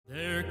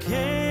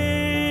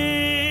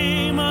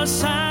a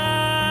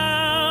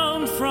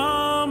sound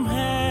from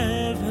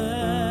heaven,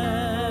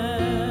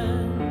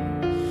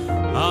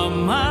 a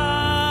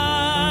mighty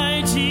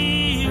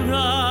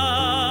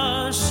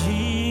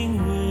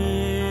rushing wind.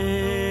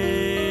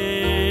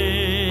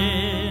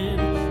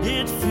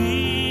 It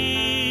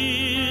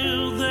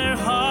filled their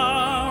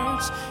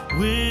hearts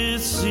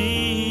with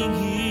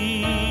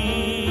singing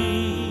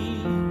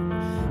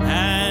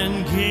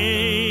and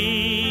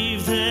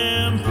gave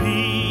them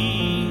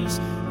peace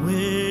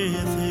within.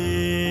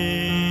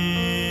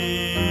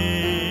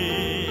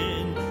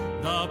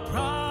 The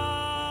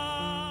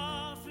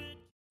prophet.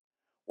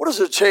 What does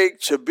it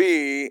take to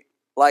be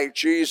like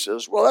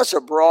Jesus? Well, that's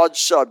a broad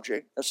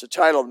subject. That's the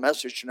title of the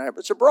message tonight, but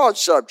it's a broad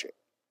subject.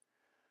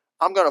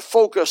 I'm going to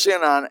focus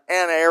in on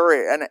an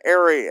area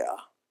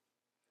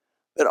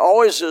that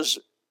always has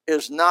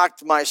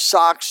knocked my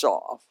socks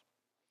off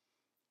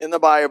in the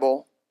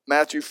Bible,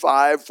 Matthew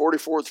 5,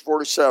 44 to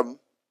 47.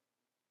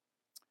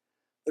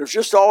 There's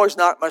just always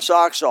knocked my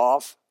socks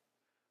off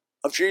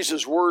of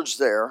Jesus' words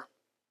there.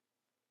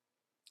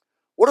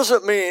 What does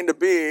it mean to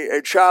be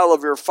a child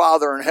of your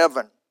Father in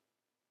heaven,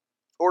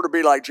 or to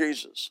be like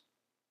Jesus?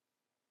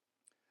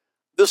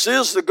 This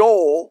is the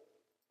goal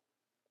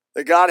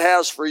that God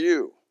has for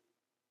you.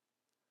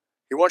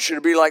 He wants you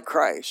to be like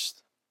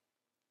Christ,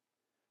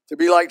 to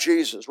be like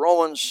Jesus.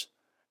 Romans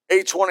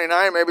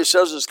 8:29 maybe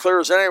says as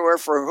clear as anywhere,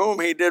 for whom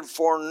he did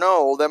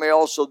foreknow, them he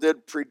also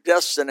did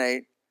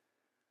predestinate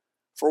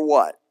for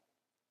what?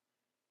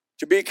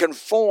 To be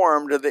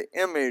conformed to the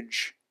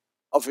image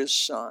of his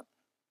Son,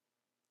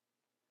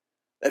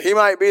 that he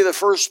might be the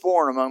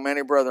firstborn among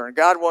many brethren.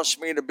 God wants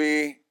me to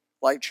be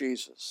like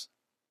Jesus.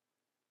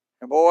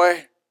 And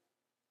boy,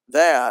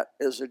 that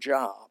is a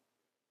job.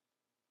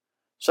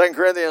 2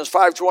 Corinthians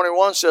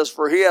 5:21 says,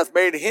 for he hath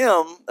made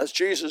him, that's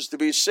Jesus, to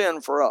be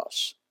sin for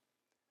us,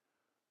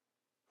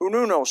 who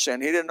knew no sin.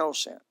 He didn't know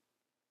sin.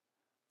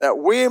 That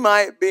we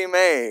might be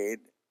made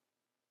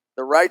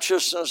the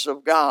righteousness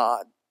of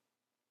God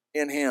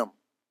in him.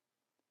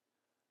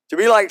 To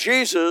be like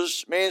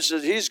Jesus means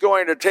that he's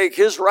going to take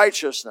his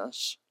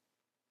righteousness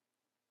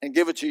and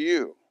give it to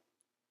you.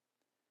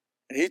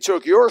 And he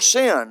took your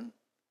sin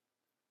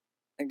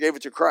and gave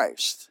it to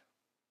Christ.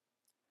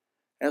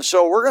 And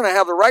so we're going to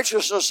have the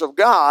righteousness of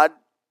God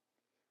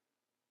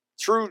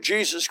through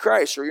Jesus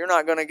Christ, or you're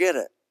not going to get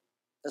it.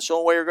 That's the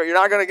only way you're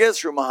not going to get it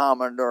through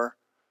Muhammad or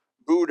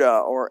Buddha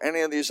or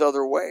any of these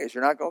other ways.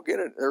 You're not going to get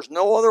it. There's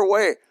no other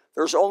way.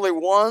 There's only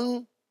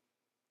one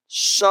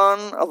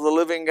Son of the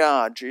living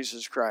God,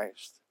 Jesus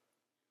Christ.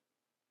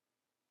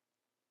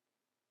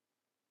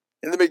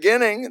 In the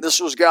beginning,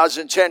 this was God's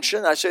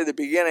intention. I say the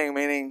beginning,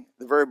 meaning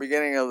the very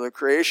beginning of the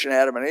creation,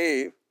 Adam and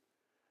Eve.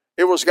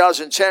 It was God's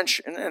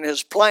intention and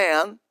his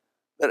plan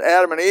that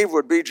Adam and Eve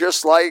would be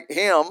just like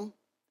him,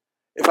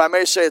 if I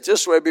may say it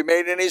this way, be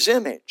made in his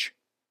image.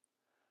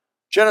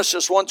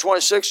 Genesis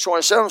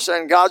 1:26-27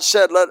 saying, God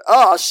said, let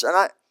us,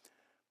 a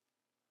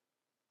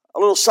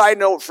little side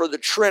note for the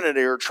Trinity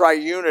or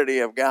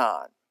triunity of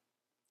God.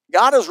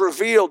 God is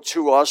revealed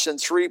to us in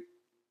three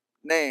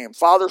names,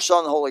 Father,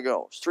 Son, and Holy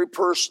Ghost. Three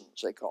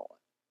persons, they call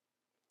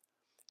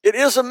it. It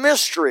is a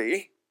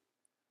mystery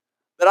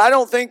that I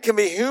don't think can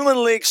be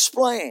humanly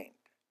explained.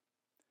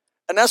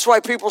 And that's why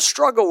people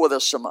struggle with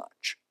us so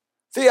much.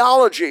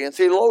 Theology and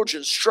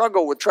theologians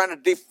struggle with trying to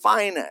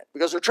define it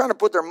because they're trying to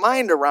put their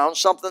mind around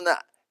something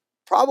that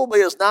probably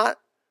is not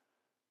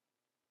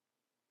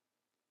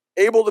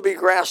able to be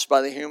grasped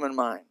by the human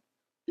mind.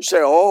 You say,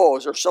 oh,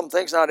 is there some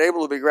things not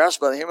able to be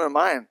grasped by the human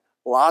mind?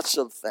 Lots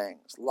of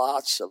things,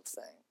 lots of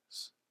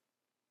things.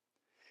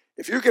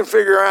 If you can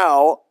figure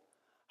out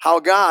how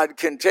God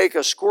can take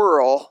a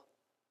squirrel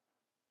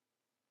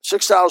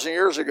 6,000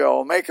 years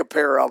ago, make a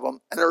pair of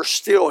them, and they're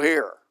still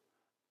here,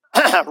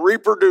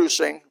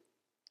 reproducing,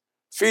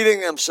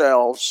 feeding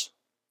themselves,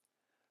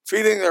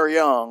 feeding their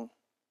young,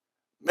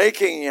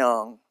 making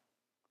young,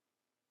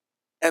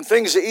 and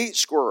things that eat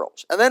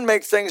squirrels, and then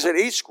make things that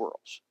eat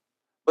squirrels,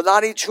 but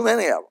not eat too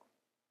many of them,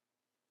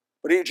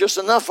 but eat just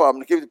enough of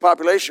them to keep the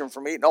population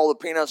from eating all the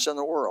peanuts in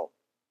the world.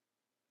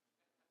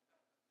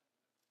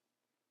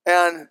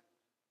 And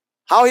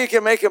how he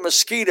can make a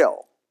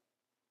mosquito.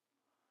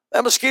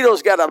 That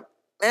mosquito's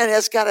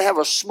it's got to have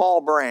a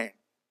small brain.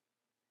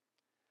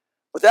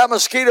 But that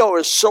mosquito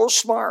is so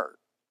smart,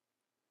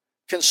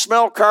 can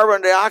smell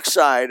carbon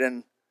dioxide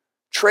and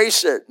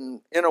trace it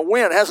in a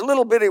wind. It has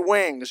little bitty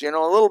wings, a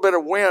little bit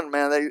of wind,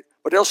 man.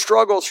 But they'll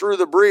struggle through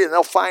the breeze and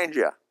they'll find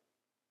you.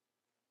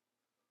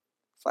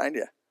 Find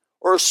you.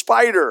 Or a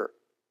spider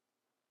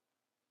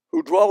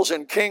who dwells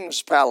in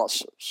king's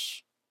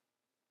palaces.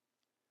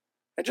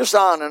 And just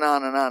on and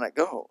on and on it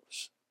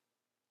goes.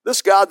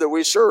 This God that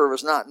we serve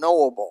is not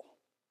knowable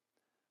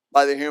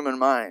by the human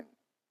mind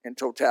in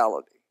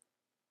totality.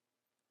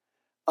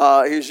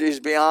 He's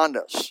beyond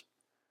us.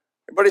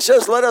 But he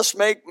says, let us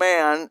make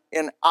man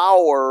in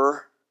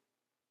our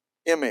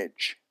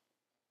image,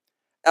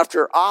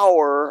 after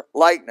our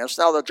likeness.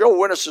 Now, the Jehovah's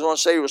Witnesses want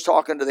to say he was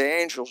talking to the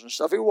angels and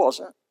stuff. He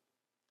wasn't.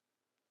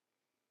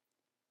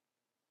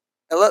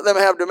 and let them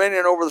have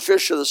dominion over the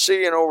fish of the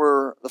sea, and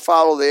over the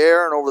fowl of the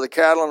air, and over the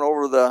cattle, and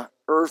over the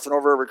earth, and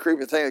over every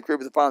creeping thing that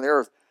creepeth upon the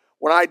earth.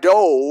 When I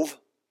dove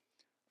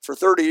for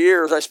 30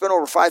 years, I spent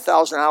over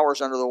 5,000 hours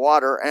under the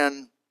water,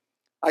 and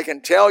I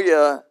can tell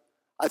you,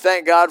 I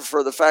thank God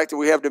for the fact that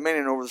we have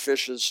dominion over the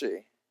fish of the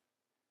sea.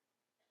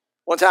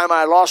 One time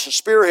I lost a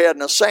spearhead in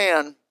the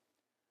sand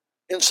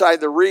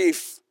inside the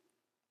reef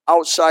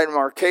outside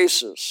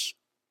Marquesas.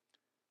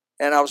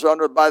 And I was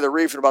under by the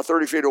reef in about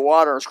 30 feet of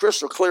water. It was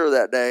crystal clear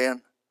that day.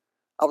 And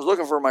I was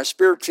looking for my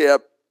spear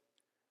tip.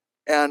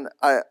 And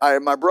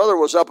my brother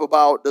was up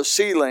about the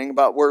ceiling,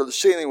 about where the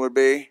ceiling would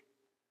be.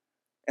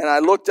 And I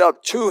looked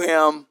up to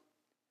him,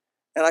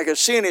 and I could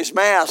see in his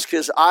mask,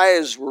 his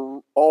eyes were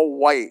all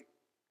white.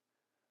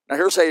 Now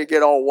here's how you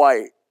get all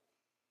white.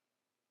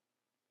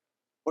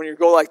 When you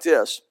go like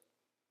this.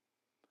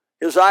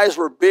 His eyes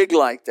were big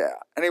like that.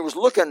 And he was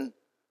looking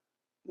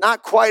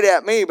not quite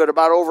at me, but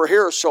about over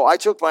here. So I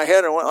took my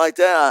head and went like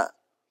that,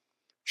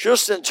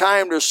 just in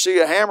time to see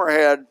a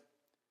hammerhead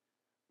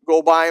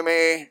go by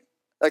me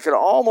that could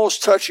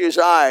almost touch his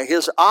eye.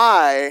 His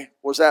eye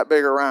was that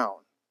big around.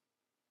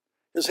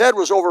 His head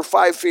was over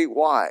 5 feet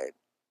wide.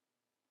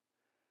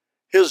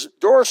 His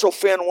dorsal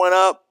fin went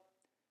up.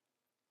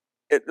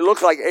 It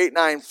looked like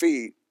 8-9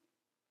 feet.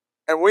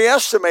 And we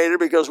estimated,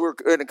 because we're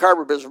in the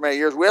carpet business for many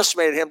years, we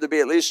estimated him to be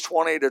at least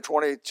 20 to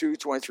 22,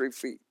 23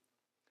 feet.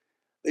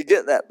 They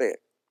get that big.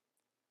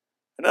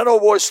 And that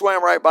old boy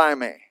swam right by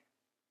me.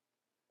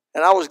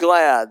 And I was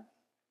glad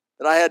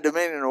that I had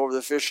dominion over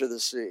the fish of the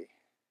sea.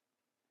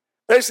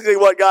 Basically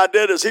what God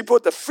did is he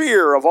put the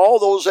fear of all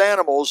those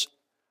animals.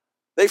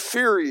 They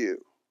fear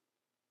you.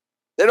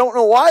 They don't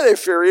know why they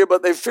fear you,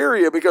 but they fear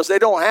you because they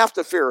don't have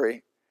to fear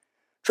you.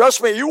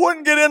 Trust me, you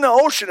wouldn't get in the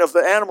ocean if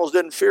the animals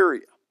didn't fear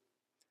you.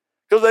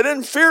 Because they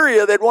didn't fear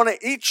you, they'd want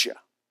to eat you.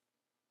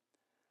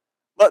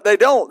 But they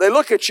don't. They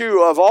look at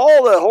you, of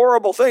all the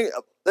horrible things,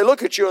 they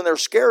look at you and they're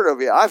scared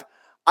of you.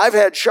 I've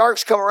had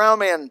sharks come around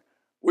me, and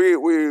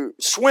we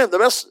swim.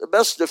 The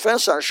best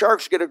defense on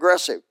sharks, get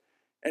aggressive.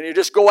 And you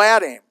just go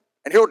at him.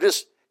 And he'll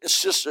just, it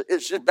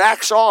just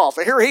backs off.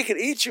 And here he can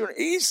eat you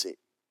easy.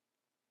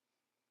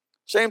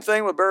 Same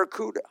thing with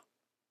barracuda.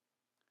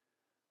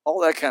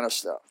 All that kind of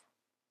stuff.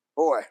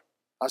 Boy,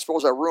 I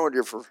suppose I ruined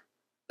you for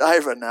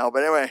diving now.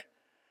 But anyway.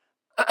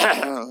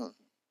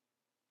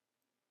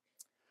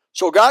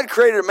 So God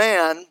created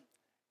man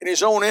in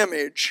his own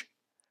image.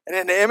 And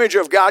in the image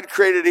of God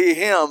created he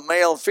him.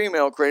 Male and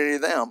female created he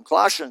them.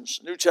 Colossians,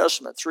 New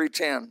Testament,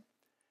 3:10.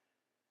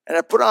 And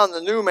I put on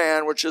the new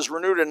man, which is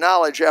renewed in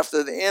knowledge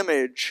after the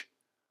image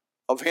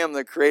of him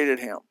that created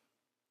him.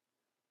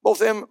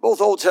 Both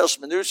Old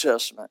Testament, New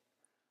Testament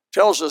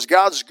tells us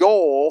God's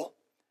goal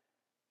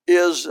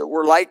is that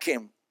we're like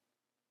him.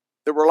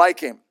 That we're like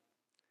him.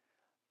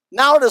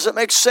 Now does it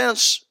make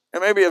sense,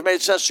 and maybe it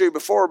made sense to you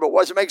before, but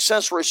does it make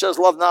sense where he says,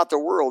 love not the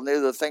world,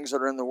 neither the things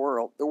that are in the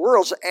world? The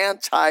world's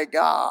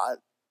anti-God.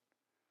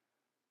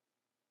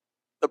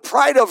 The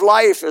pride of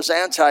life is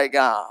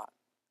anti-God.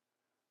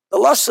 The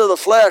lust of the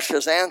flesh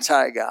is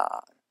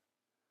anti-God.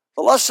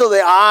 The lust of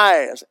the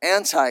eye is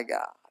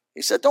anti-God.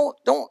 He said, don't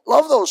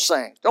love those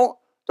things. Don't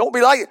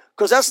be like it,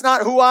 because that's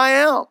not who I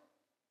am.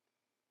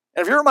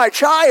 And if you're my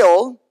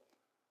child,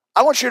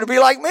 I want you to be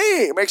like me.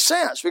 It makes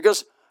sense.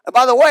 Because, and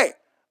by the way,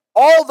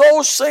 all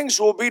those things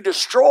will be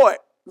destroyed.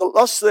 The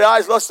lust of the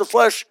eyes, lust of the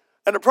flesh,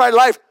 and the pride of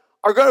life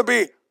are going to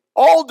be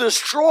all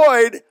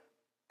destroyed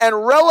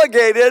and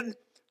relegated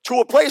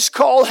to a place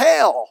called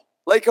hell,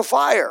 lake of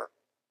fire,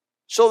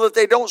 so that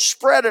they don't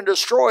spread and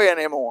destroy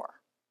anymore.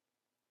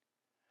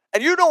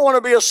 And you don't want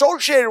to be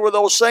associated with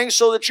those things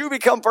so that you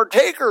become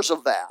partakers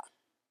of that.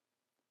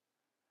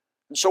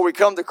 And so we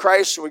come to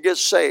Christ and we get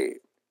saved.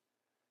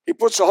 He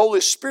puts the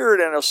Holy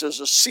Spirit in us as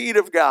a seed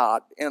of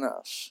God in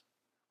us.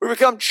 We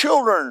become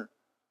children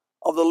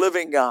of the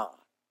living God.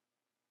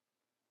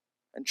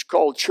 And it's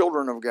called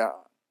children of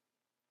God.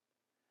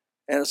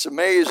 And it's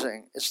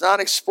amazing. It's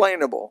not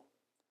explainable.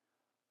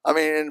 I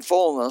mean, in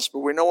fullness, but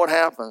we know what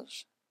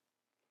happens.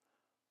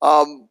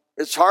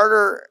 It's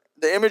harder.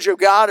 The image of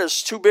God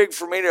is too big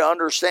for me to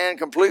understand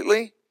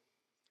completely.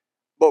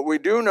 But we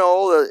do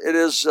know that it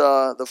is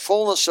the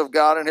fullness of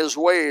God and his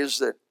ways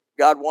that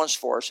God wants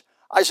for us.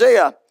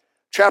 Isaiah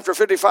chapter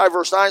 55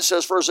 verse 9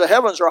 says, for as the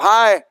heavens are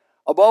high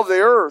above the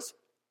earth,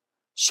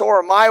 so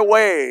are my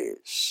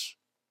ways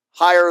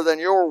higher than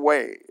your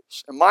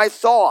ways, and my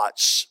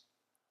thoughts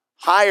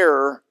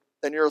higher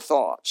than your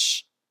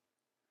thoughts.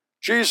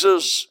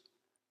 Jesus,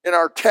 in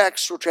our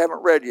text, which I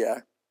haven't read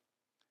yet,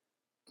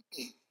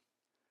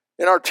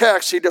 in our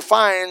text, he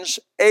defines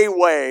a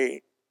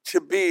way to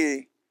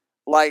be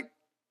like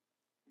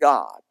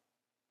God.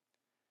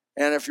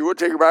 And if you would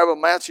take your Bible,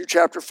 Matthew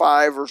chapter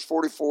 5, verse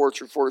 44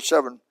 through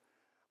 47.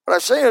 But I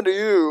say unto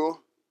you,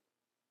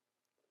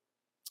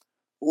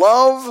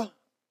 love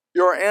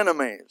your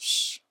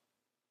enemies.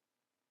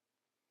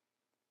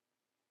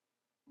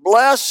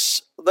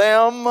 Bless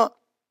them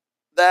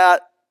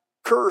that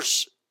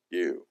curse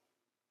you.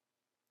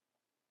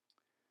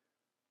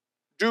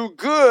 Do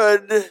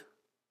good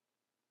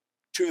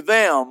to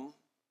them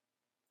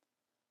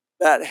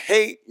that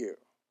hate you.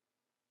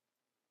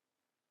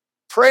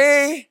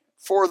 Pray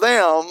for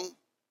them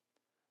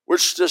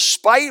which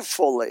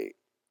despitefully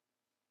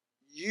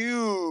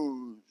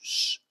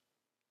use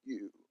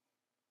you.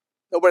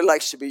 Nobody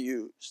likes to be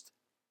used.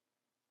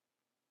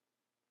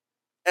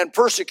 And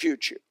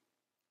persecute you.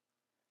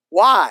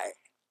 Why?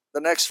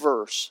 The next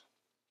verse.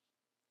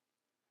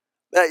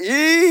 That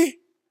ye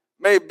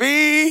may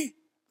be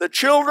the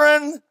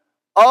children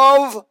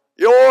of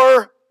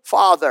your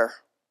Father,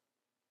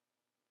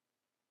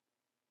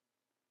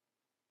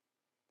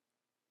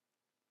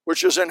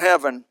 which is in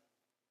heaven.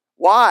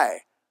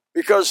 Why?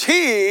 Because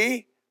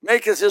he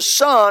maketh his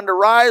sun to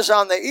rise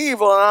on the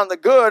evil and on the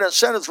good, and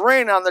sendeth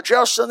rain on the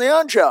just and the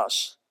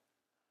unjust.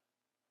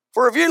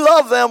 For if ye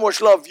love them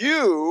which love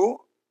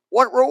you,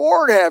 what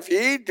reward have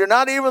ye? Do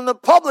not even the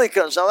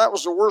publicans, now that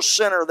was the worst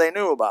sinner they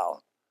knew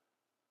about.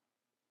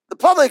 The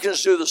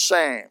publicans do the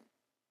same.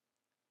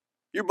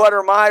 You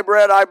butter my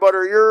bread, I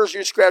butter yours.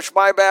 You scratch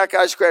my back,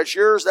 I scratch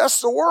yours.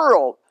 That's the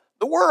world.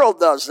 The world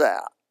does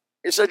that.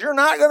 He said, you're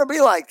not going to be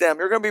like them.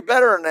 You're going to be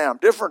better than them,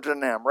 different than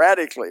them,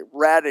 radically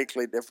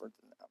different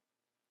than them.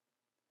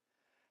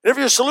 And if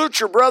you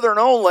salute your brethren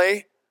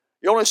only,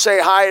 you only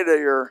say hi to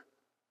your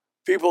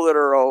people that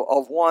are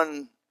of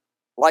one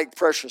like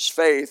precious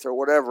faith or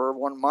whatever,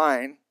 one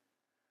mind.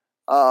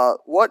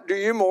 What do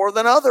you more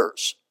than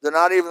others? They're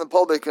not even the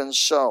publicans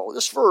so.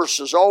 This verse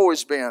has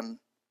always been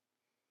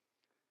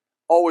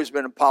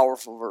a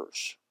powerful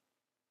verse.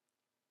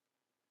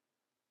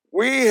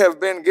 We have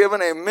been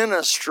given a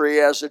ministry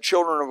as the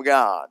children of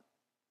God.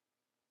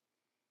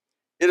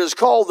 It is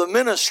called the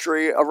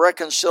ministry of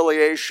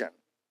reconciliation.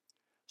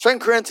 2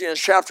 Corinthians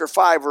chapter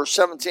 5, verse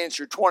 17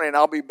 through 20, and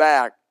I'll be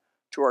back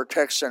to our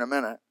text in a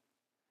minute.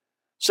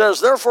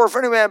 Says, therefore, if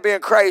any man be in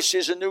Christ, he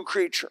is a new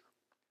creature.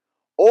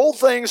 Old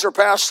things are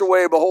passed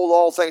away, behold,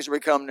 all things have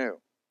become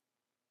new.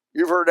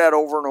 You've heard that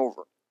over and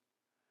over.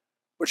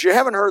 But you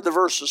haven't heard the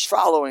verses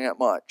following it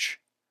much.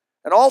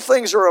 And all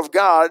things are of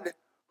God,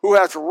 who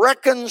hath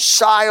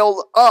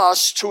reconciled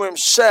us to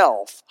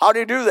himself. How do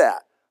you do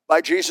that?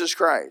 By Jesus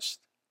Christ.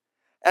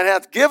 And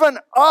hath given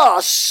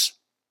us,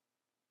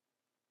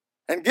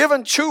 and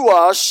given to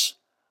us,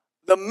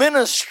 the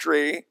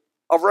ministry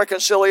of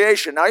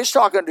reconciliation. Now he's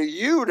talking to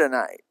you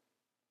tonight.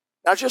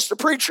 Not just to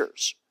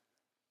preachers.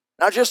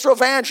 Not just to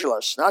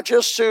evangelists. Not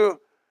just to,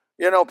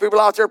 people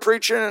out there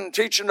preaching and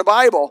teaching the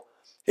Bible.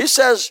 He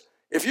says,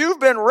 if you've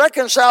been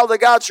reconciled to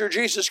God through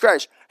Jesus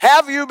Christ,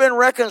 have you been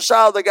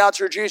reconciled to God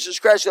through Jesus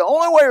Christ? The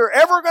only way you're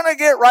ever going to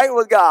get right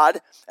with God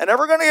and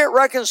ever going to get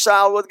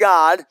reconciled with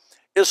God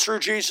is through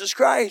Jesus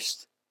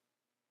Christ.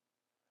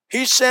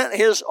 He sent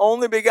his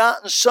only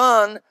begotten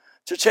Son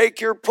to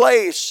take your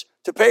place,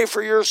 to pay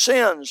for your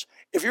sins.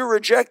 If you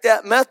reject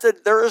that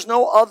method, there is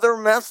no other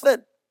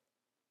method.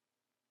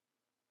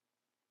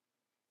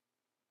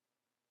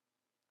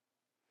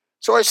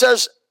 So he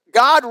says,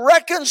 God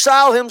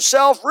reconciled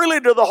himself really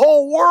to the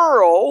whole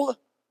world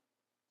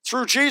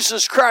through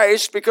Jesus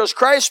Christ, because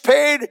Christ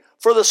paid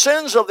for the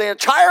sins of the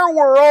entire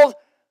world,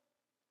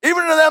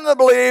 even to them that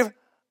believe,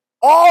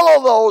 all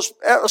of those,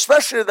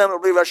 especially to them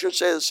that believe, I should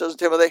say, it says in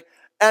Timothy,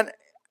 and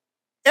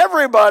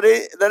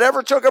everybody that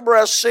ever took a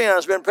breath's sin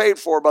has been paid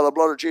for by the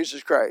blood of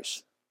Jesus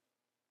Christ.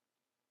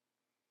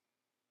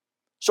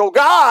 So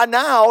God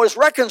now is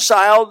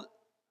reconciled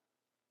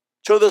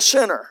to the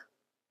sinner.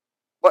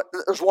 But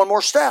there's one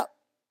more step.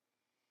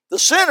 The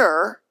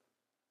sinner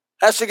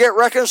has to get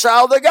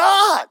reconciled to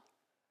God.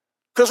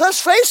 Because let's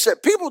face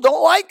it, people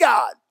don't like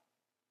God.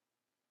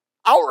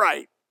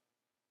 Outright.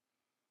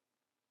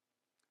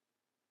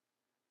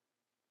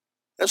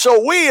 And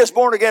so we as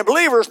born-again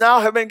believers now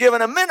have been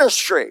given a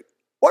ministry.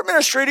 What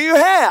ministry do you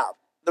have?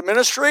 The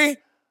ministry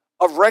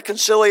of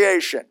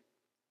reconciliation.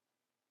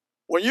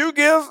 When you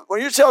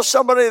tell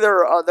somebody they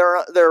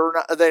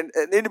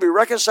need to be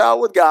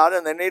reconciled with God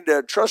and they need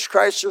to trust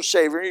Christ their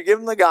Savior, and you give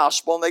them the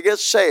gospel and they get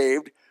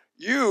saved,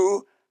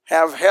 you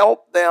have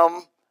helped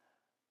them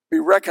be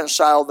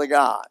reconciled to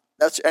God.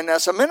 That's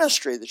a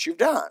ministry that you've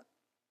done.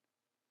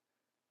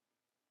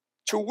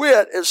 To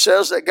wit, it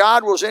says that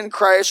God was in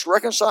Christ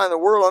reconciling the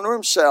world unto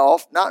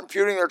himself, not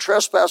imputing their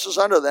trespasses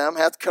unto them,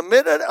 hath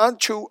committed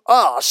unto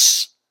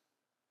us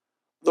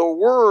the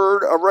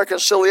word of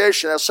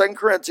reconciliation. That's 2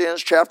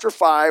 Corinthians chapter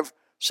 5,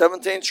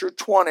 17 through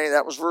 20.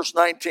 That was verse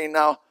 19.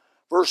 Now,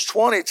 verse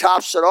 20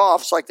 tops it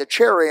off. It's like the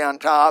cherry on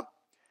top.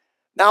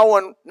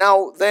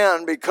 Now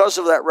then, because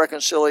of that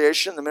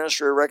reconciliation, the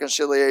ministry of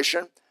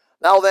reconciliation,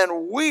 now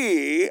then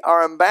we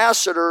are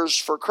ambassadors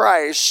for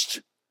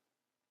Christ,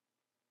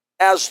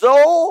 as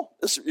though,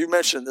 you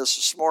mentioned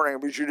this morning,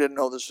 but you didn't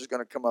know this was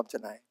going to come up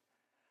tonight,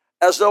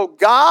 as though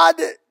God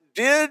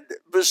did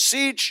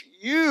beseech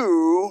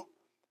you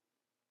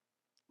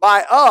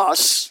by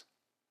us,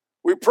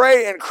 we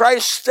pray in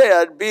Christ's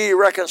stead, be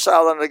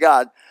reconciled unto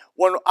God.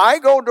 When I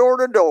go door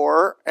to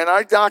door and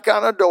I knock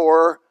on a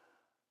door,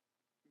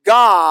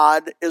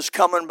 God is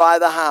coming by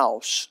the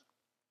house.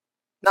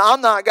 Now,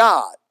 I'm not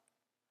God,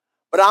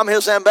 but I'm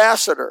his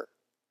ambassador.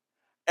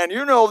 And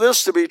you know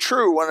this to be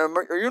true. When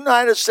a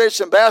United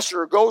States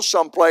ambassador goes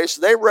someplace,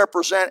 they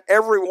represent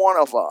every one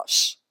of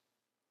us.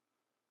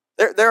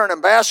 They're an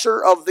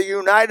ambassador of the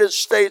United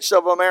States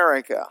of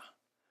America.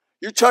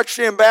 You touch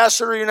the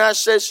ambassador of the United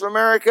States of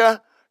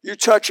America, you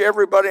touch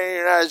everybody in the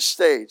United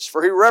States,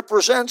 for he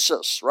represents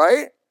us,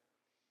 right?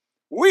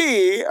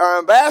 We are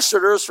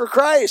ambassadors for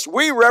Christ.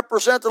 We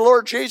represent the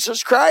Lord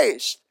Jesus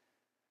Christ.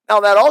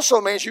 Now that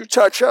also means you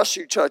touch us,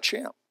 you touch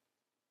him.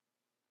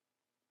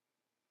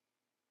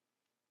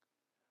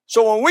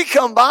 So when we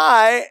come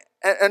by,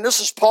 and this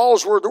is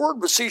Paul's word, the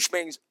word beseech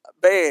means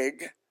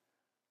beg,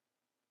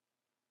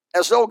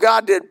 as though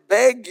God did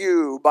beg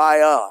you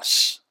by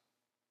us.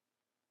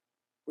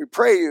 We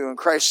pray you, and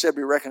Christ said,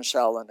 be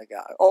reconciled unto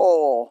God.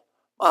 Oh,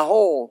 my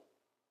whole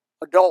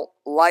adult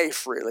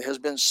life really has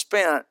been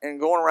spent in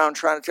going around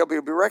trying to tell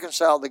people, be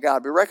reconciled to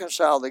God, be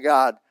reconciled to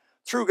God,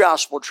 through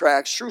gospel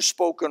tracts, through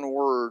spoken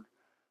word,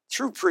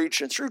 through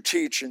preaching, through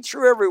teaching,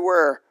 through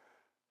everywhere,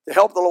 to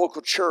help the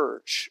local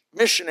church,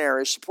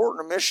 missionaries,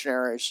 supporting the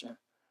missionaries.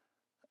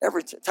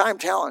 Every time,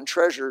 talent, and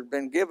treasure had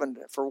been given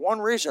for one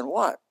reason,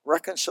 what?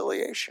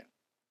 Reconciliation.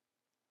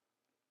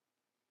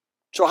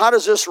 So how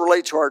does this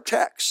relate to our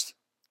text?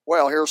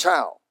 Well, here's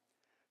how.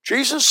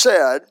 Jesus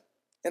said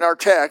in our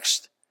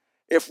text,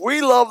 if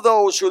we love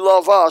those who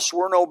love us,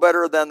 we're no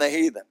better than the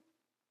heathen.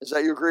 Is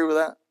that, you agree with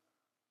that?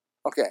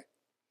 Okay.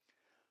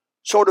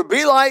 So to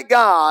be like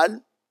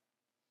God,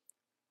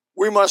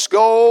 we must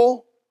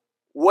go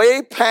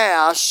way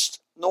past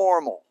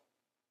normal.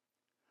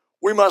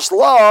 We must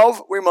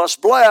love, we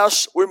must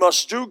bless, we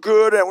must do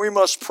good, and we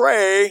must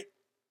pray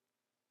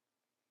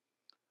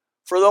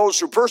for those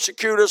who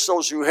persecute us,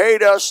 those who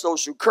hate us,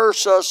 those who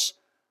curse us,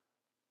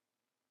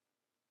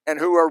 and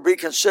who are be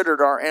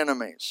considered our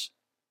enemies.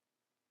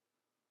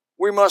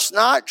 We must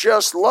not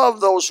just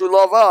love those who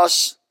love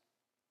us,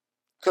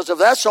 because if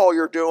that's all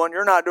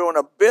you're not doing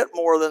a bit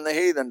more than the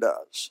heathen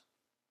does,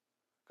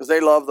 because they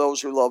love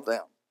those who love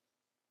them.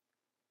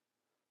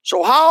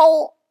 So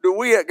how do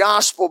we at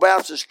Gospel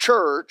Baptist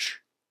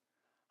Church,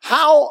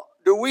 how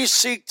do we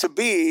seek to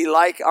be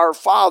like our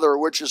Father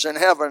which is in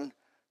heaven,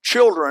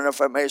 children, if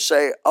I may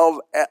say,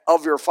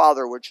 of your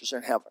Father which is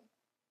in heaven?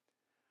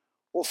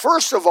 Well,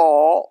 first of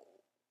all,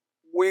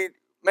 we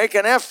make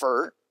an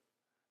effort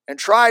and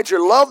try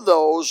to love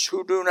those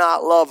who do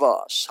not love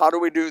us. How do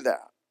we do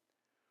that?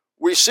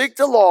 We seek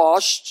the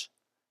lost,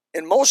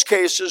 in most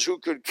cases, who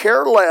could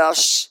care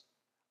less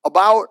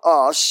about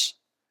us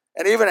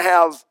and even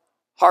have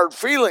hard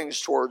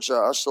feelings towards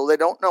us, though they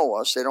don't know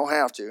us, they don't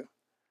have to.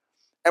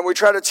 And we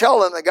try to tell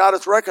them that God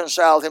hath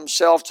reconciled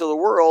himself to the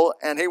world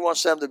and he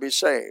wants them to be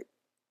saved.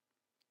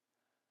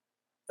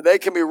 They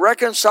can be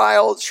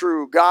reconciled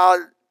through God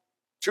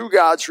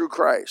through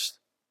Christ.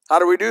 How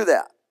do we do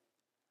that?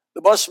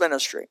 The bus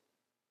ministry.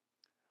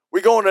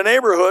 We go into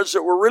neighborhoods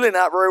that we're really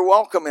not very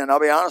welcome in. I'll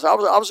be honest. I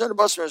was in the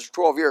bus ministry for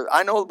 12 years.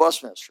 I know the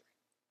bus ministry.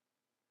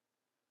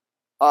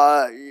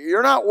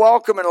 You're not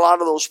welcome in a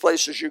lot of those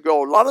places you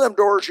go. A lot of them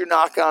doors you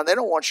knock on, they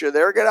don't want you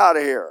there. Get out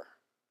of here.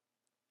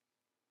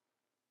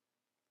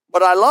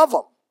 But I love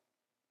them.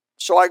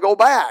 So I go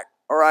back,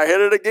 or I hit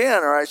it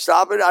again, or I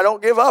stop it. I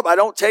don't give up. I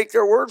don't take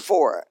their word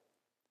for it.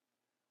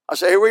 I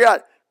say, here we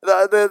got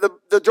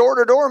the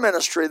door-to-door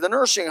ministry, the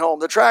nursing home,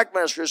 the track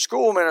ministry, the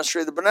school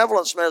ministry, the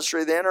benevolence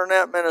ministry, the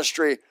internet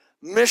ministry,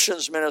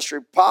 missions ministry,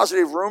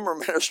 positive rumor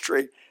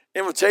ministry,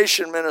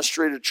 invitation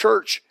ministry to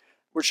church,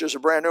 which is a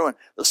brand new one,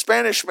 the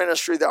Spanish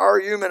ministry, the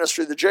RU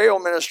ministry, the JO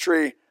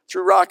ministry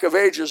through Rock of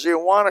Ages, the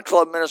Awana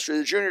Club ministry,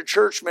 the junior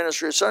church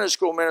ministry, the Sunday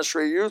school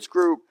ministry, youth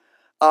group,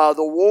 the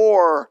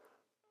war,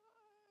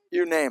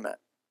 you name it.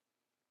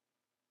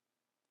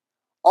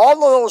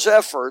 All of those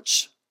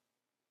efforts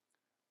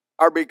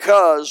are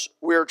because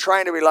we're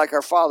trying to be like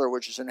our Father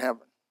which is in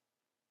heaven.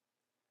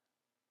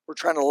 We're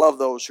trying to love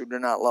those who do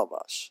not love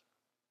us.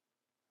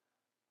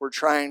 We're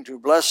trying to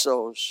bless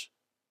those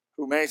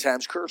who many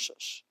times curse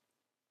us.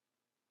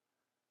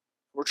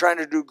 We're trying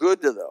to do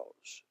good to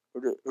those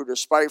who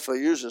despitefully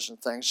use us and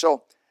things.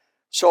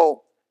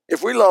 So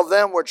if we love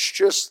them which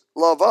just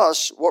love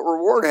us, what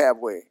reward have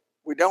we?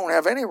 We don't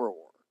have any reward.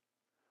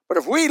 But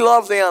if we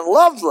love the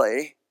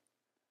unlovely,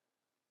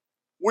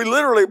 we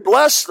literally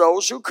bless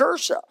those who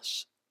curse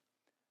us.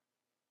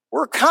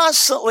 We're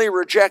constantly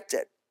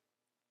rejected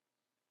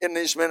in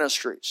these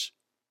ministries,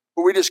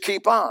 but we just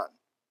keep on.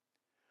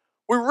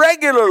 We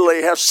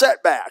regularly have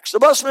setbacks. The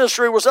bus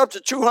ministry was up to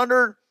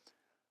 200,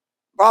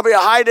 probably a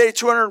high day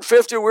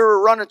 250. We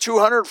were running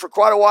 200 for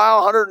quite a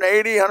while,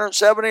 180,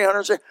 170,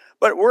 160,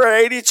 but we're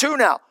at 82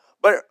 now.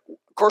 But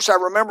of course, I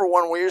remember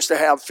when we used to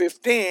have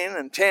 15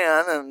 and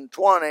 10 and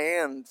 20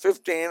 and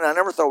 15. I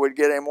never thought we'd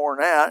get any more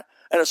than that.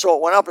 And so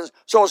it went up.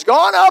 So it's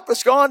gone up,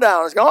 it's gone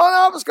down. It's gone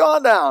up, it's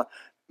gone down.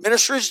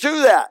 Ministries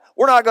do that.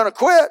 We're not going to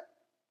quit.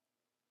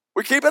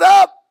 We keep it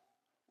up.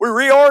 We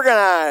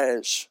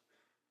reorganize,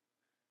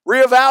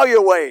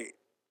 reevaluate,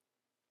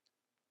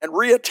 and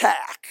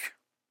reattack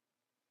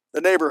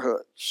the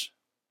neighborhoods.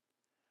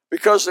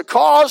 Because the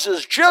cause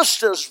is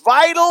just as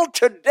vital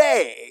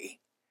today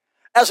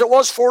as it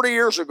was 40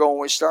 years ago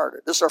when we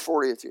started. This is our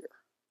 40th year.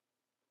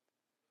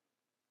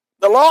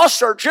 The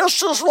lost are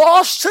just as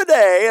lost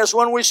today as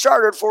when we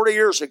started 40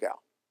 years ago.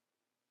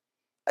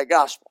 A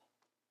gospel.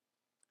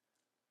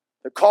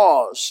 The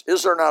cause,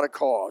 is there not a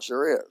cause?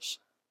 There is.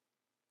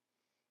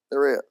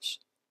 There is.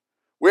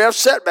 We have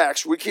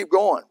setbacks. We keep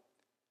going.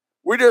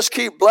 We just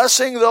keep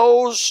blessing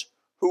those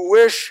who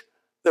wish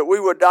that we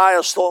would die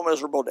a slow,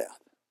 miserable death.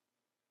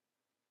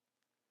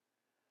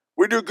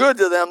 We do good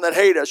to them that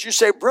hate us. You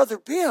say, Brother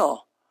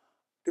Bill,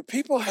 do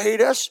people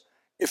hate us?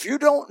 If you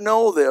don't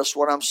know this,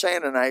 what I'm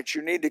saying tonight,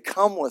 you need to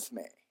come with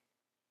me.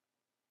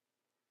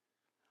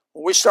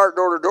 When we start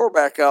door-to-door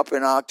back up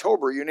in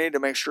October, you need to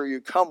make sure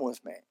you come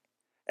with me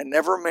and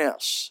never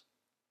miss.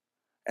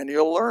 And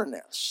you'll learn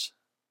this.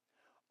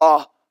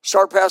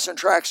 Start passing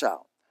tracts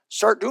out.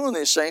 Start doing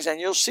these things, and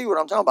you'll see what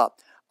I'm talking about.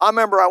 I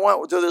remember I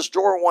went to this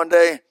door one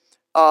day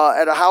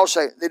at a house.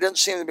 They didn't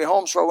seem to be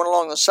home, so I went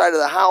along the side of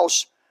the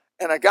house,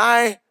 and a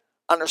guy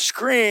on the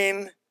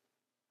screen,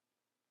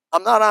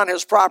 I'm not on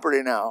his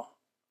property now,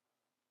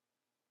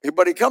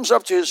 but he comes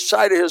up to his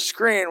side of his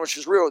screen, which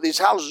is real. These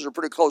houses are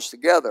pretty close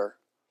together.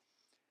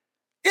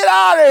 Get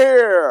out of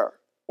here.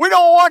 We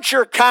don't want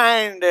your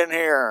kind in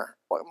here.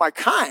 What, my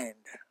kind?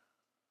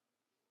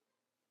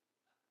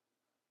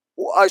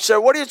 I said,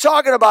 what are you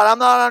talking about? I'm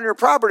not on your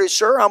property,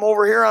 sir. I'm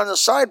over here on the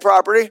side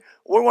property.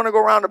 We want to go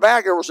around the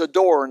back. There was a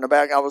door in the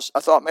back. I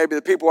thought maybe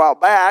the people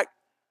out back,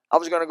 I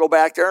was going to go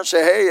back there and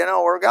say, hey,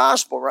 we're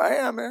gospel,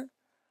 right? I mean,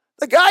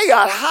 the guy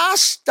got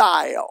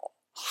hostile.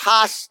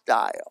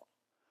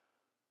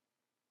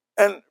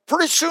 And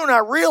pretty soon I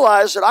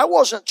realized that I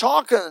wasn't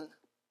talking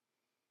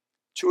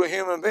to a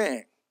human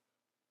being.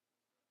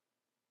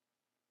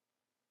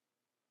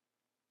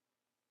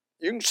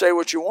 You can say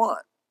what you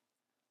want.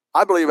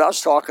 I believe I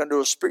was talking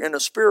to in the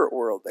spirit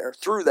world there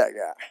through that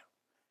guy.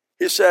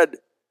 He said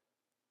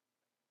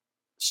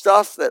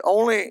stuff that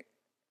only,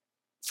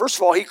 first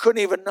of all, he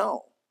couldn't even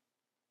know.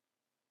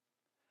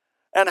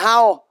 And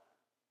how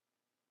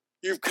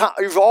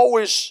you've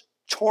always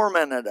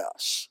tormented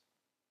us.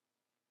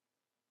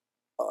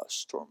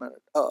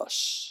 Tormented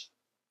us.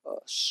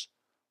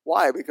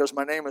 Why? Because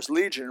my name is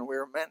Legion and we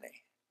are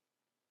many.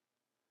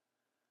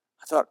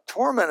 I thought,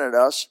 tormented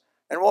us.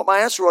 And what my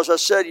answer was, I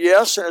said,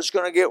 yes, and it's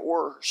going to get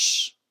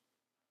worse.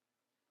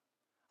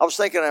 I was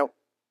thinking of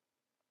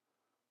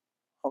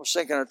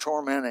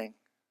tormenting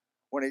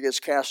when he gets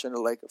cast into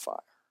the lake of fire.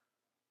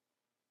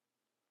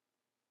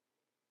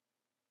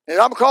 And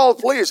I'm called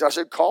the police. I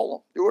said, call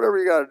them. Do whatever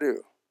you got to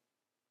do.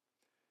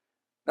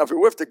 Now, if he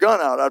whipped the gun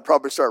out, I'd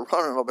probably start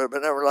running a little bit,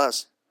 but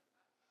nevertheless.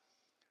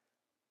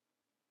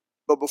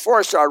 But before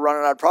I started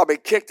running, I'd probably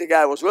kick the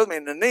guy who was with me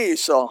in the knee,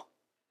 so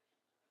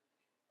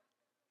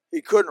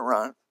he couldn't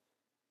run.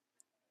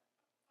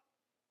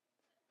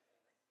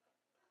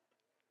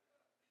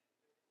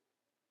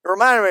 It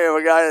reminded me of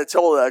a guy that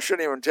told I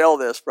shouldn't even tell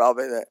this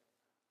probably, that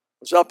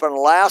was up in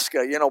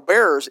Alaska.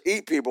 Bears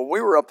eat people. When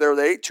we were up there,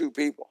 they ate 2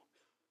 people.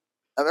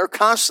 And they're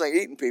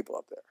constantly eating people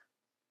up there.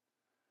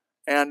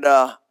 And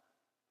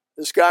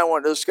this guy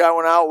went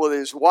out with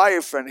his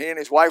wife, and he and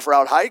his wife were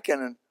out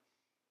hiking,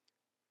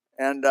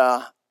 and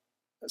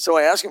so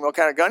I asked him, what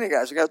kind of gun you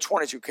got? He got a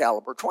 22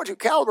 caliber. 22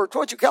 caliber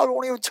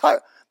won't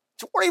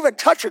even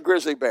touch a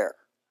grizzly bear.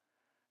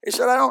 He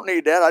said, I don't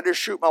need that. I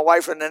just shoot my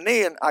wife in the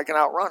knee and I can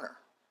outrun her.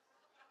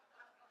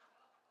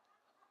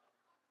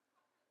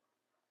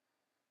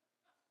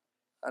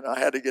 And I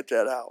had to get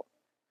that out.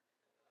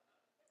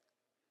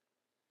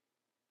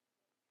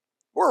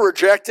 We're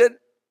rejected.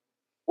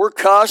 We're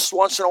cussed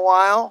once in a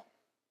while.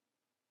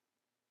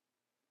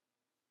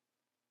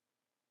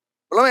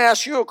 But let me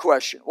ask you a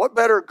question. What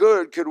better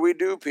good could we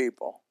do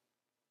people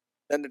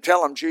than to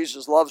tell them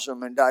Jesus loves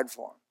them and died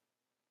for them?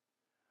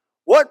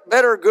 What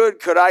better good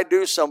could I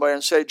do somebody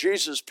and say,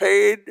 Jesus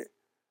paid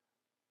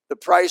the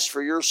price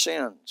for your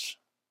sins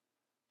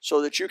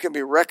so that you can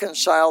be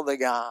reconciled to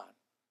God?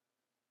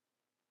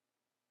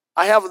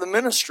 I have the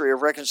ministry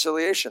of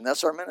reconciliation.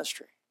 That's our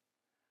ministry.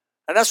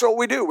 And that's what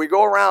we do. We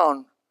go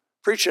around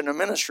preaching the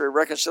ministry of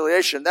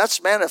reconciliation.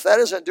 If that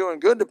isn't doing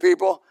good to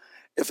people,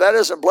 if that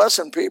isn't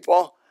blessing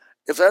people,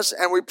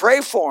 and we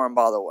pray for them,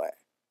 by the way.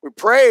 We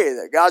pray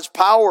that God's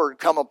power would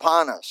come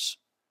upon us.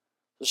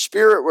 The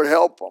Spirit would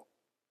help them.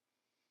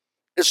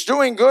 It's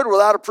doing good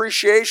without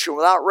appreciation,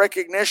 without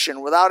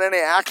recognition, without any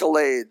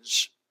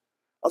accolades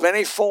of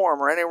any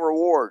form or any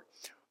reward.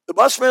 The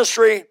bus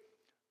ministry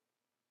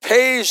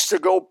pays to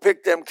go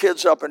pick them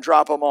kids up and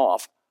drop them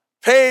off.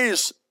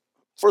 Pays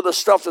for the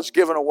stuff that's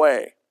given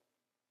away.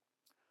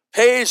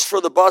 Pays for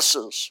the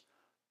buses,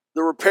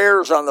 the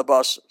repairs on the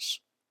buses.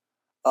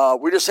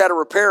 We just had a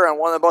repair on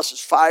one of the buses,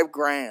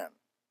 $5,000.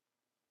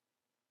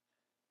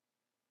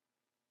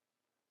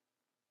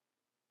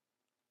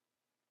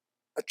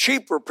 A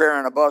cheap repair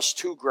on a bus,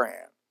 $2,000.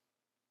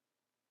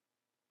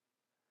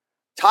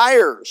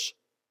 Tires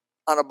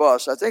on a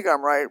bus, I think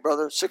I'm right,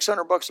 brother,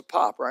 $600 a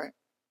pop, right?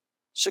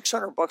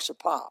 $600 a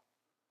pop.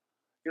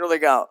 They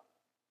got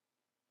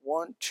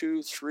 1,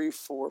 2, 3,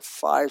 4,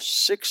 5,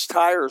 6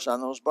 tires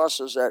on those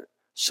buses that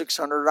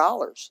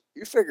 $600.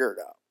 You figure it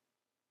out.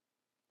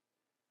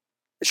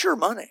 It's your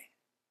money.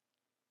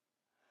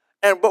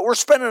 But we're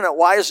spending it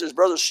wise as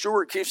Brother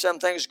Stewart keeps them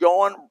things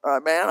going,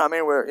 man. I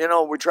mean,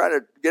 we try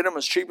to get them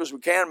as cheap as we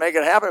can, make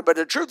it happen. But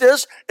the truth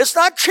is, it's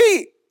not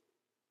cheap.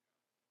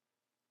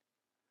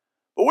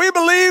 But we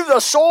believe the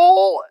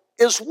soul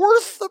is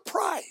worth the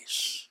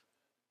price.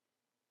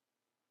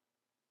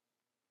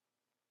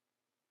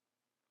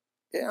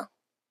 Yeah.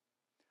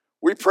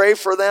 We pray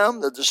for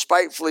them that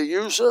despitefully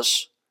use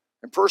us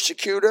and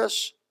persecute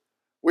us.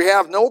 We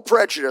have no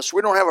prejudice.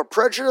 We don't have a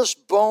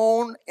prejudiced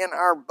bone in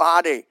our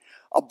body.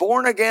 A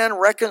born-again,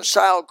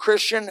 reconciled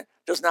Christian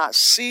does not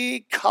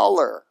see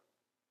color.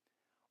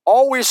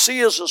 All we see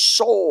is a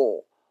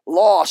soul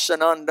lost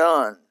and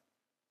undone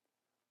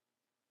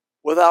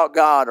without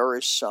God or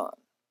His Son.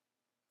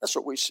 That's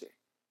what we see.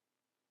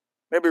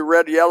 Maybe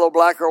red, yellow,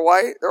 black, or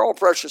white. They're all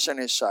precious in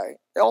His sight.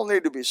 They all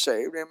need to be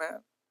saved. Amen.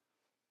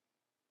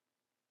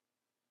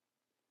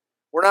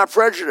 We're not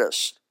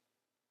prejudiced.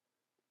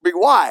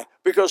 Why?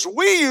 Because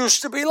we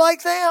used to be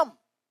like them.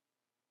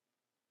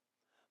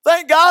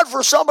 Thank God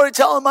for somebody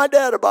telling my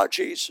dad about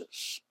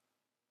Jesus,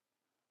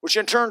 which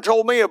in turn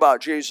told me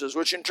about Jesus,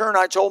 which in turn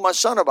I told my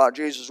son about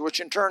Jesus, which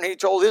in turn he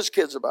told his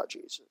kids about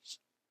Jesus.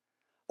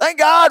 Thank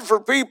God for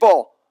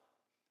people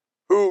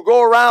who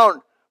go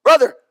around.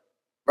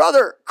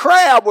 Brother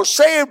Crabb was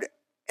saved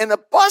in the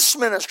bus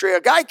ministry.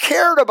 A guy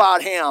cared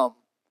about him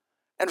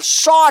and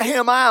sought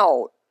him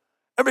out.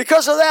 And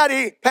because of that,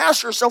 he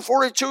pastored some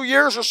 42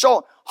 years or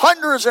so.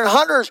 Hundreds and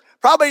hundreds.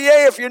 Probably,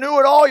 if you knew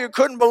it all, you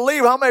couldn't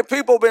believe how many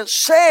people have been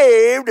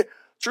saved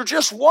through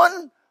just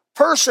one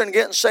person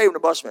getting saved in the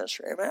bus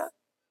ministry. Amen?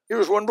 You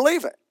just wouldn't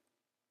believe it.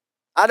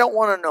 I don't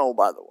want to know,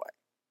 by the way.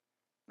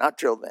 Not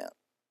till then.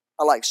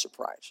 I like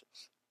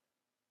surprises.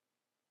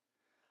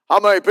 How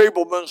many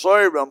people have been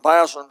saved? I'm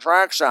passing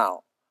tracts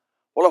out.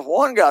 Well, if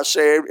one got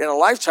saved in a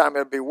lifetime,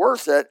 it'd be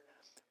worth it.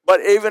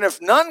 But even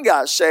if none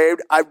got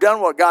saved, I've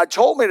done what God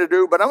told me to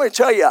do. But I'm going to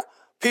tell you,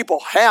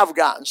 people have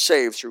gotten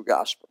saved through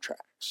gospel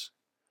tracts.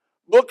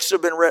 Books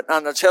have been written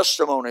on the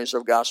testimonies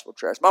of gospel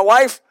tracts. My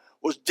wife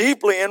was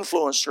deeply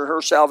influenced through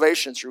her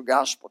salvation through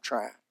gospel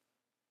tract.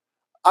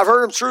 I've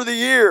heard them through the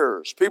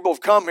years. People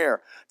have come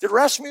here. Did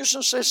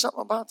Rasmussen say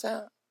something about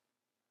that?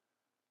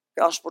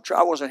 Gospel tract.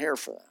 I wasn't here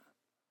for that.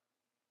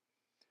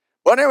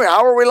 But anyway,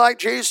 how are we like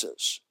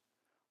Jesus?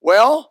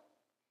 Well,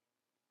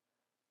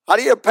 how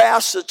do you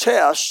pass the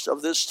test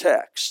of this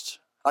text?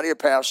 How do you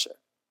pass it?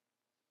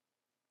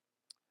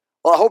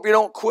 Well, I hope you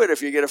don't quit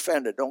if you get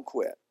offended. Don't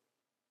quit.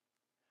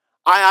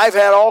 I've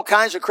had all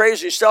kinds of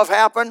crazy stuff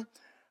happen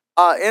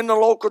in the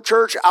local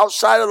church,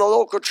 outside of the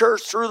local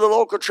church, through the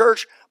local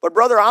church. But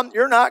brother,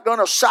 you're not going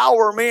to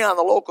sour me on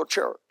the local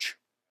church.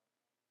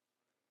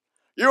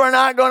 You are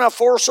not going to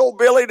force old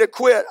Billy to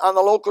quit on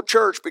the local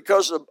church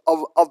because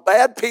of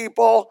bad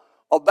people,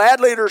 of bad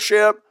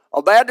leadership,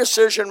 of bad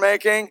decision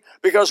making,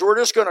 because we're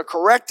just going to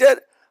correct it.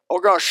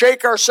 We're going to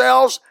shake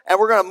ourselves, and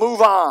we're going to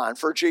move on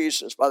for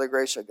Jesus by the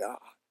grace of God.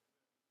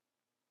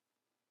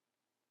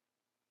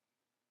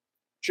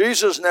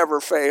 Jesus never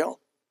failed.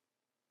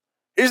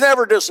 He's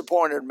never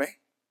disappointed me.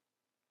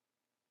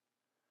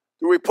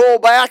 Do we pull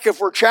back if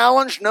we're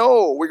challenged?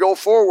 No, we go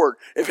forward.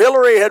 If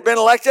Hillary had been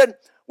elected,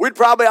 I'd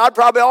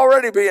probably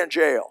already be in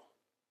jail,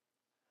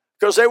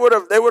 because they would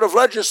have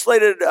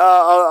legislated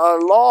a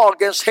law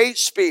against hate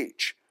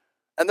speech,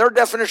 and their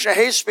definition of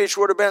hate speech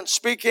would have been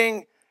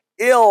speaking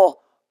ill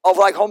of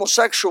like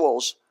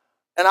homosexuals.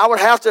 And I would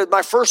have to,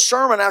 my first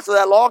sermon after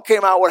that law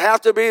came out would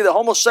have to be the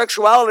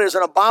homosexuality is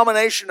an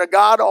abomination to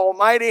God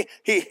Almighty.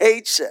 He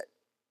hates it.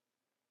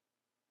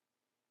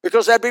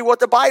 Because that'd be what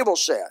the Bible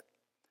said.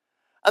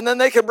 And then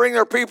they could bring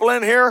their people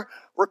in here,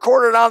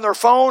 record it on their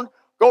phone,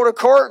 go to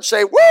court and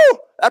say, woo,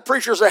 that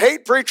preacher's a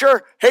hate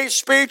preacher, hate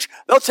speech.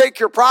 They'll take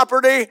your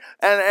property.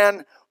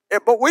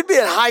 But we'd be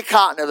in high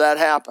cotton if that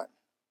happened.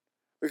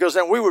 Because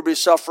then we would be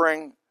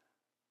suffering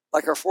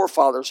like our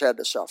forefathers had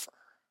to suffer.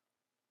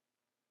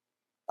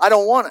 I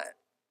don't want it.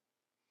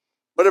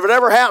 But if it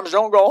ever happens,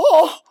 don't go,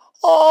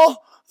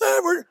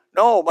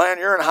 no, man,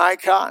 you're in high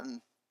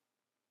cotton.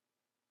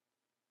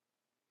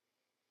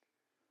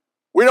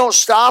 We don't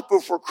stop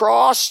if we're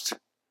crossed.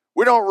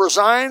 We don't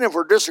resign if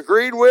we're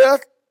disagreed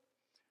with.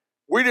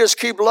 We just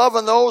keep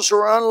loving those who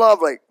are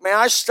unlovely. May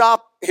I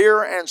stop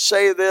here and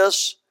say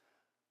this?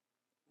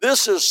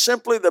 This is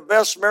simply the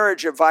best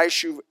marriage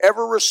advice you've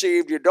ever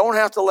received. You don't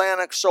have to lay on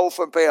a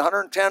sofa and pay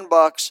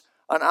 $110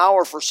 an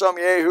hour for some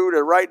yahoo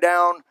to write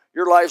down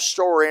your life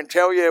story and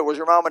tell you it was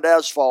your mom and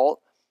dad's fault.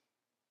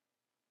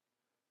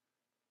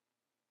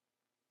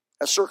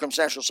 That's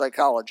circumstantial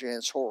psychology, and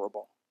it's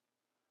horrible.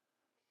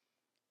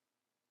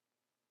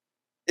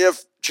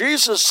 If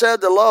Jesus said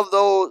to love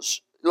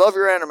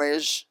your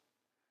enemies,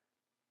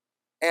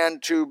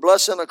 and to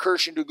bless them and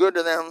curse you, do good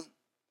to them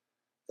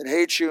that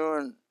hate you,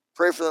 and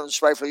pray for them that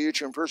spitefully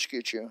use you and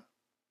persecute you,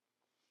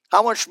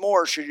 how much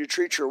more should you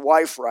treat your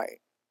wife right?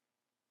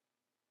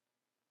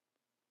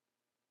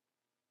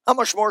 How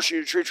much more should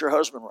you treat your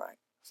husband right?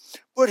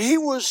 But he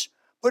was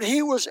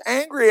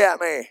angry at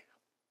me.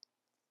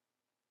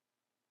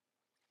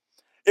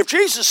 If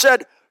Jesus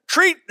said,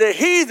 treat the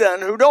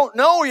heathen who don't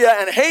know you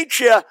and hate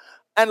you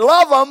and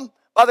love them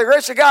by the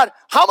grace of God,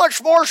 how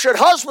much more should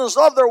husbands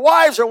love their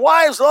wives and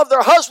wives love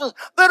their husbands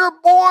that are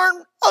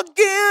born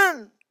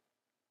again?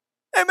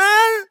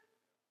 Amen?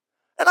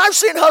 And I've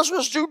seen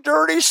husbands do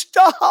dirty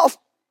stuff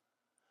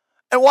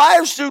and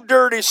wives do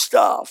dirty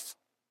stuff.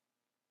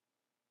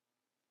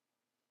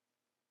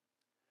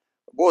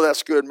 Boy,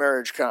 that's good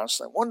marriage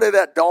counseling. One day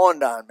that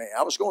dawned on me.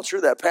 I was going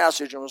through that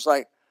passage and was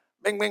like,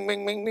 bing, bing,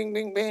 bing, bing, bing,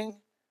 bing, bing.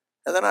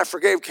 And then I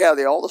forgave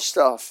Kathy all the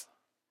stuff.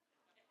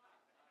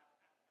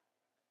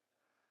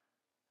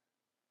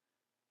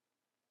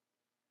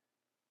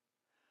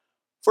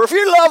 For if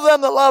you love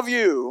them that love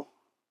you,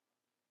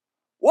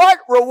 what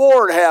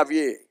reward have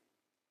ye?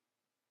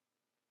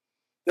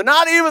 Do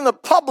not even the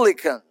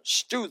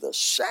publicans do the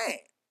same?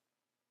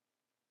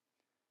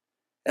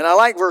 And I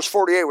like verse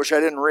 48, which I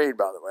didn't read,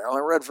 by the way. I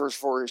only read verse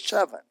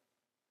 47.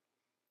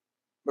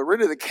 But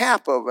really the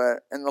cap of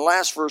it, in the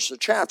last verse of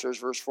the chapter is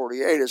verse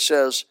 48. It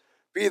says,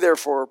 be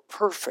therefore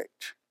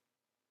perfect,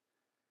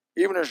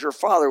 even as your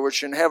Father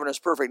which in heaven is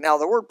perfect. Now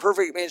the word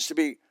perfect means to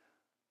be,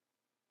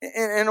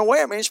 in a way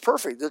it means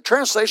perfect. The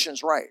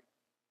translation's right.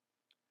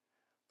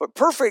 But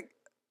perfect,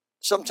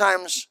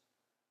 sometimes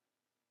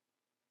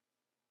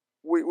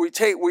we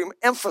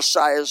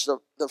emphasize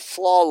the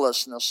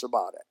flawlessness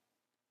about it.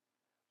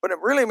 But it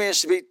really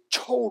means to be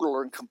total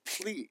and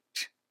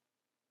complete.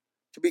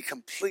 To be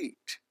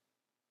complete.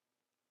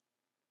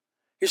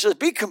 He says,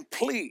 be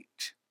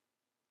complete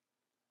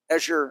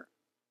as your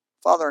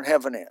Father in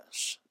heaven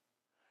is.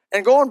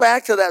 And going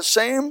back to that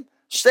same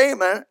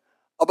statement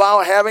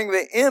about having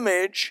the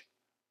image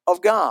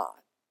of God.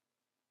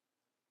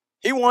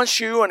 He wants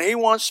you and he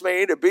wants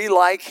me to be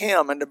like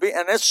him and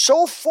it's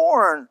so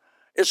foreign,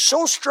 it's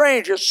so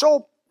strange, it's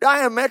so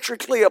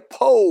diametrically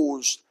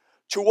opposed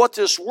to what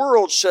this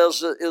world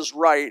says is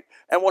right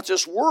and what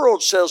this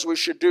world says we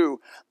should do.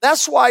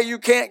 That's why you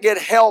can't get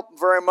help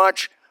very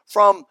much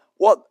from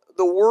what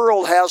the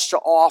world has to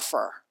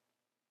offer.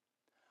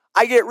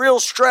 I get real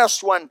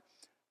stressed when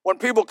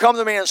people come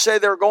to me and say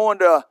they're going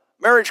to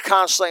marriage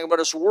counseling, but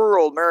it's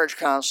world marriage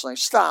counseling.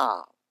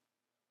 Stop.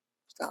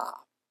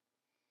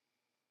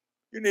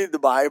 You need the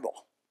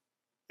Bible.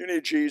 You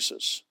need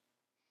Jesus.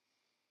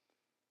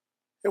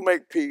 He'll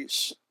make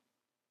peace.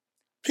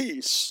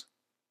 Peace,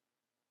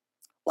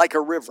 like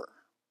a river,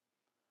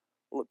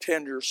 will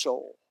attend your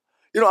soul.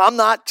 You know, I'm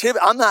not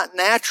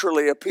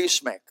naturally a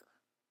peacemaker.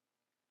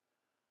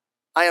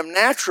 I am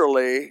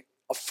naturally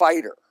a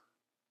fighter.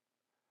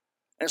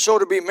 And so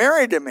to be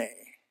married to me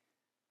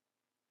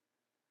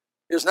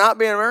is not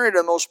being married to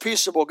the most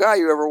peaceable guy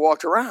you ever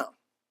walked around.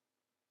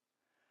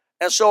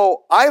 And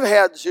so I've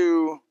had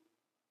to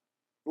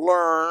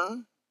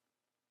learn,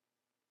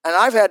 and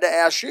I've had to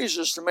ask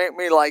Jesus to make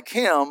me like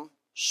him,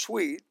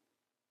 sweet.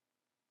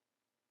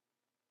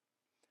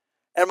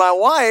 And my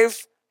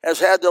wife has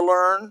had to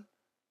learn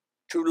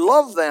to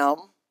love them,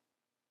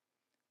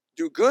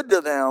 do good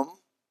to them,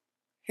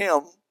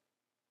 him,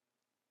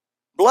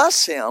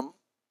 bless him,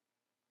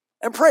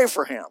 and pray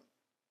for him.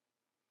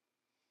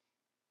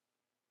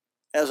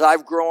 As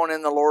I've grown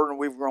in the Lord and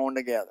we've grown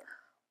together.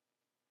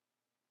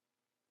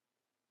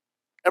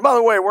 And by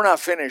the way, we're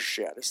not finished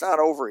yet. It's not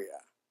over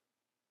yet.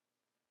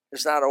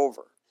 It's not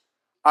over.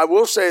 I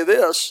will say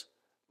this,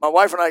 my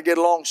wife and I get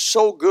along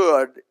so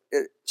good,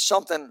 it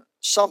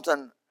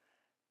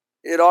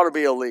ought to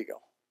be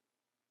illegal.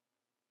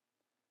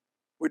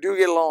 We do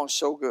get along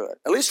so good,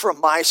 at least from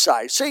my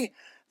side. See,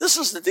 this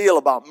is the deal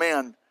about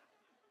men.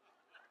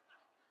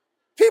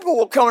 People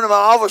will come into my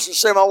office and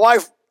say, my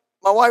wife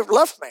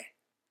left me.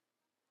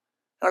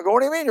 And I go, what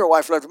do you mean your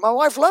wife left me? My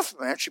wife left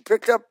me, man. She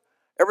picked up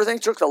everything,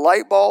 took the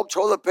light bulb,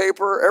 toilet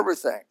paper,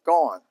 everything,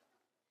 gone.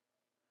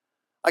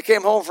 I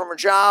came home from a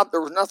job,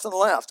 there was nothing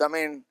left. I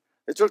mean,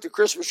 they took the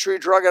Christmas tree,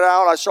 drug it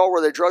out. I saw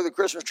where they drug the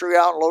Christmas tree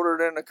out and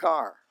loaded it in the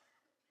car.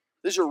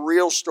 These are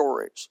real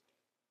stories.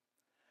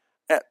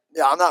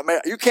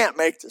 You can't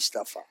make this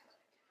stuff up.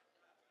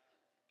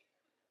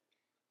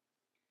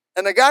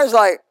 And the guy's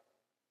like,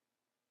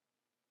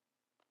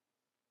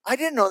 I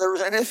didn't know there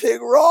was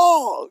anything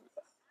wrong.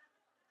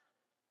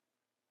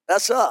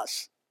 That's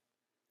us.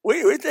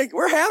 We think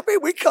we're happy.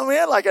 We come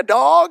in like a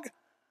dog.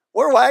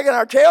 We're wagging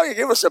our tail. You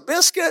give us a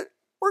biscuit,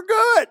 we're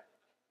good.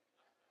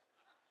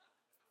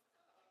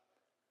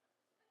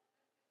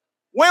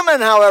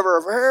 Women, however,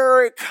 are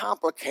very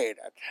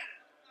complicated.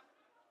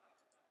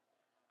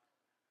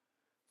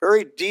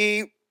 Very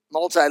deep,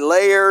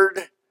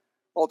 multi-layered,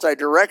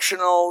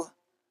 multi-directional,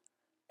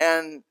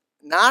 and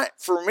not,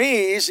 for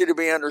me, easy to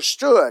be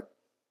understood.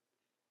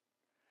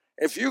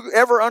 If you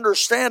ever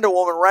understand a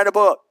woman, write a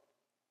book.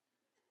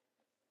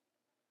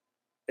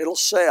 It'll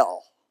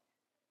sell.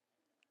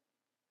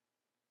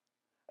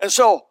 And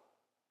so,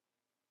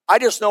 I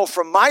just know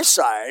from my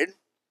side,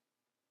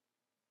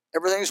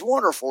 everything's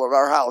wonderful at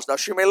our house. Now,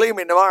 she may leave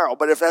me tomorrow,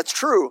 but if that's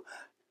true,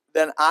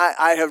 then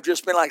I have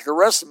just been like the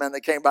rest of the men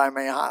that came by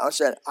me. I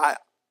said, I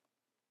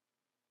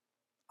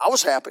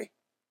was happy.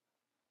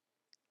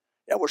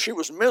 Yeah, well, she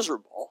was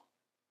miserable.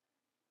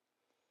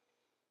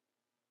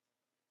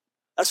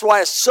 That's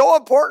why it's so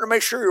important to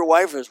make sure your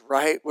wife is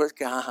right with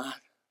God.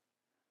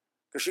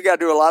 Because you got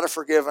to do a lot of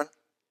forgiving,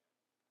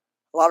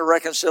 a lot of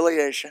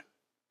reconciliation,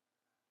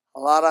 a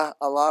lot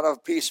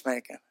of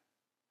peacemaking,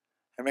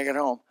 and make it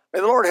home. May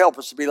the Lord help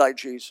us to be like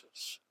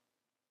Jesus.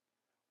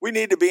 We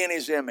need to be in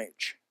his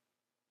image.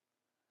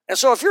 And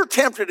so if you're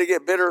tempted to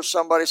get bitter at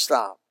somebody,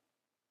 stop.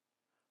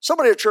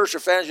 Somebody at church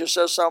offends you,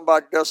 says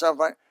somebody does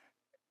something,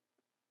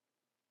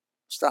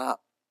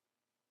 stop.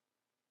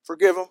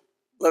 Forgive them.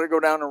 Let it go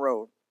down the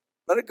road.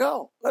 Let it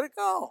go. Let it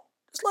go.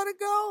 Just let it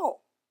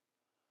go.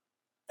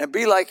 And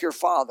be like your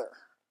Father,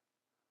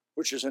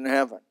 which is in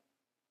heaven,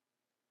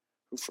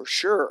 who for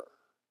sure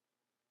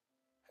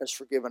has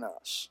forgiven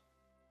us.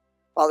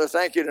 Father,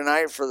 thank you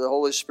tonight for the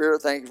Holy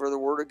Spirit. Thank you for the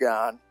Word of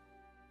God.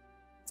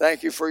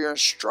 Thank you for your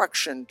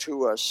instruction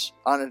to us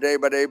on a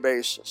day-by-day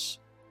basis.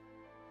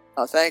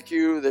 Thank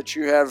you that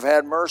you have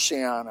had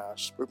mercy on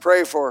us. We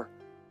pray for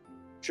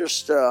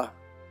just the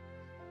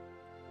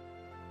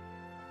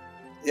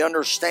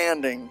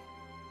understanding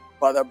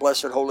by the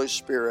blessed Holy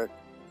Spirit.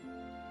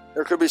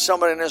 There could be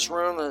somebody in this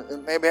room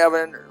that maybe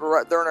they're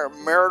in a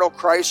marital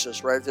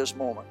crisis right at this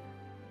moment.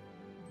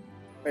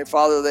 May,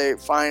 Father, they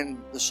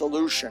find the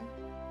solution.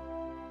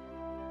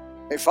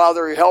 May,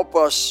 Father, you help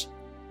us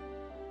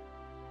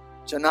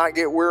to not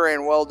get weary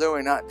in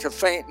well-doing, not to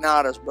faint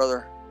not, as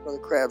Brother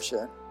Crabb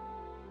said.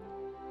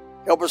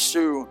 Help us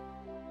to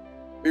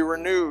be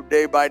renewed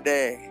day by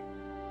day.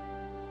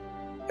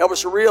 Help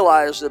us to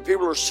realize that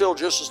people are still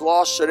just as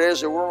lost today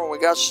as they were when we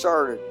got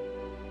started.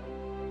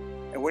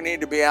 And we need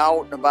to be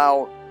out and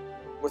about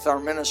with our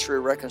ministry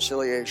of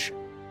reconciliation.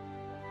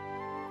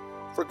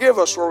 Forgive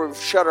us where we've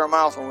shut our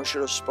mouth when we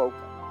should have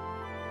spoken.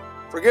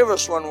 Forgive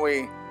us when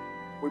we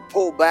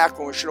pulled back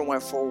when we should have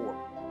went forward.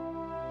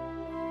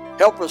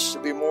 Help us to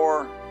be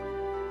more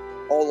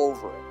all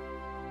over it.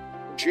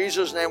 In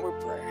Jesus' name we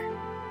pray.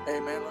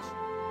 Amen.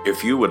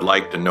 If you would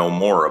like to know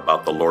more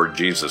about the Lord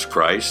Jesus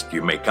Christ,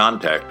 you may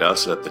contact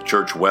us at the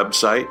church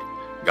website,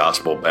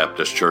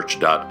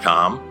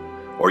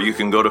 gospelbaptistchurch.com, or you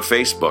can go to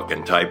Facebook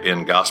and type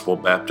in Gospel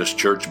Baptist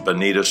Church,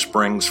 Bonita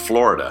Springs,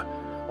 Florida.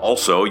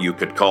 Also, you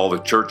could call the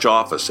church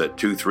office at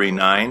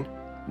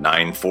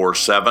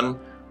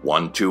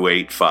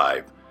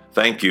 239-947-1285.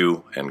 Thank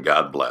you, and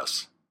God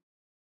bless.